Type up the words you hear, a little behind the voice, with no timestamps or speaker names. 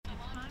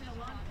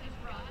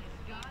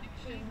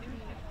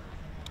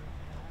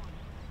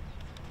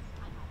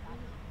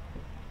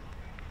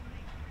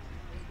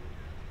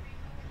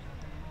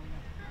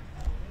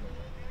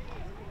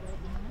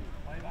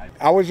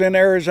I was in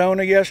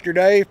Arizona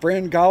yesterday. A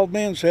friend called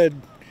me and said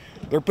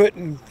they're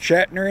putting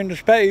Shatner into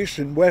space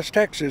in West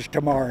Texas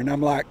tomorrow. And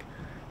I'm like,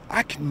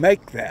 I can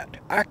make that.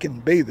 I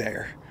can be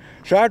there.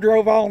 So I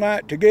drove all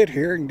night to get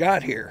here and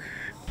got here.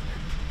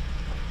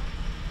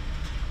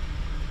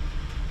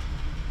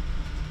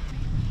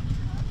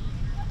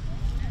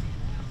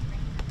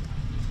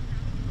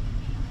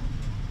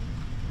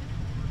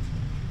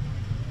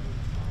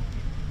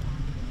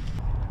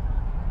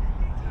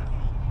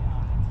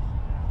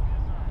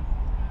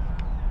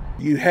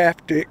 You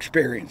have to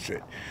experience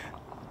it.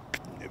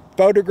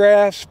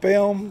 Photographs,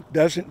 film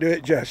doesn't do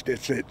it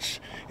justice.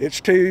 It's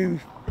too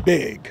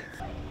big.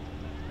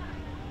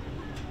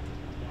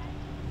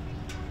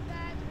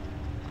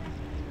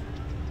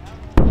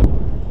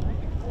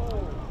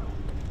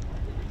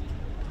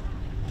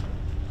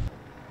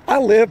 I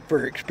live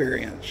for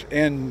experience,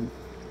 and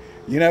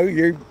you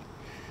know,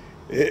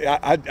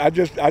 I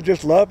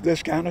just love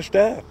this kind of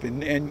stuff,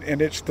 and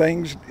it's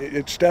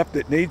stuff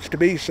that needs to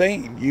be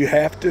seen. You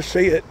have to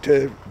see it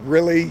to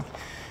really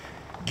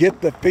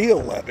get the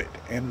feel of it.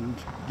 And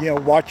you know,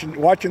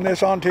 watching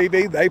this on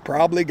TV, they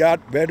probably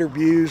got better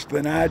views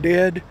than I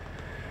did,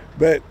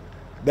 but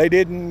they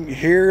didn't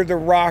hear the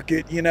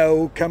rocket, you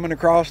know, coming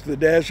across the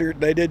desert.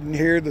 They didn't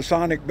hear the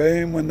sonic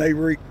boom when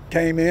they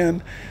came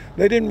in.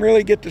 They didn't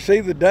really get to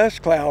see the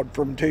dust cloud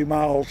from 2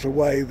 miles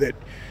away that,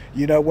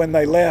 you know, when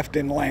they left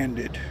and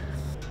landed.